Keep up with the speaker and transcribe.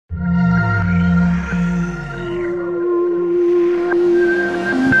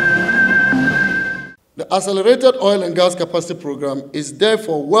The Accelerated Oil and Gas Capacity Program is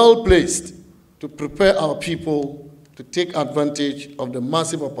therefore well placed to prepare our people to take advantage of the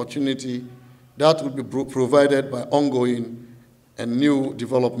massive opportunity that will be provided by ongoing and new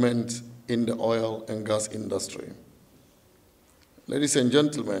development in the oil and gas industry. Ladies and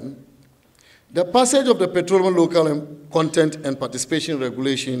gentlemen, the passage of the Petroleum Local Content and Participation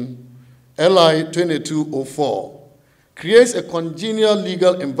Regulation, LI 2204, creates a congenial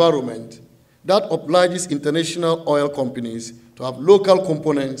legal environment that obliges international oil companies to have local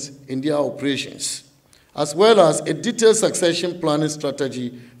components in their operations, as well as a detailed succession planning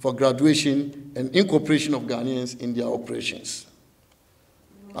strategy for graduation and incorporation of Ghanaians in their operations.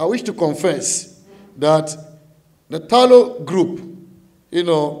 I wish to confess that the Tullow Group,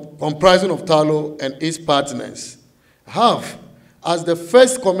 comprising of Tullow and its partners, have, as the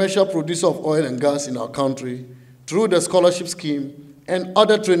first commercial producer of oil and gas in our country, through the scholarship scheme and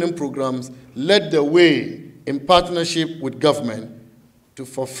other training programs, led the way in partnership with government to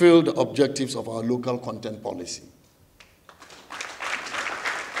fulfill the objectives of our local content policy.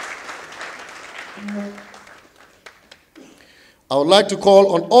 I would like to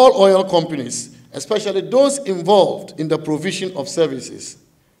call on all oil companies, especially those involved in the provision of services,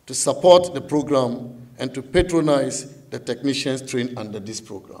 to support the program and to patronize the technicians trained under this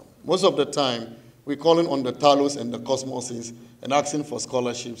program. Most of the time, we're calling on the Tullows and the Cosmoses and asking for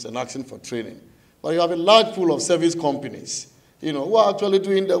scholarships and asking for training. But you have a large pool of service companies, who are actually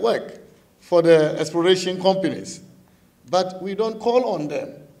doing the work for the exploration companies. But we don't call on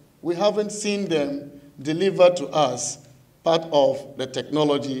them. We haven't seen them deliver to us part of the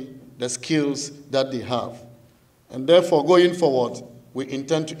technology, the skills that they have. And therefore, going forward, we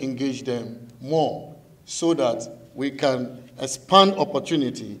intend to engage them more so that we can expand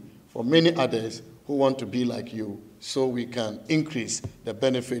opportunity for many others who want to be like you, so we can increase the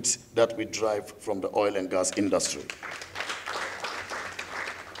benefits that we derive from the oil and gas industry.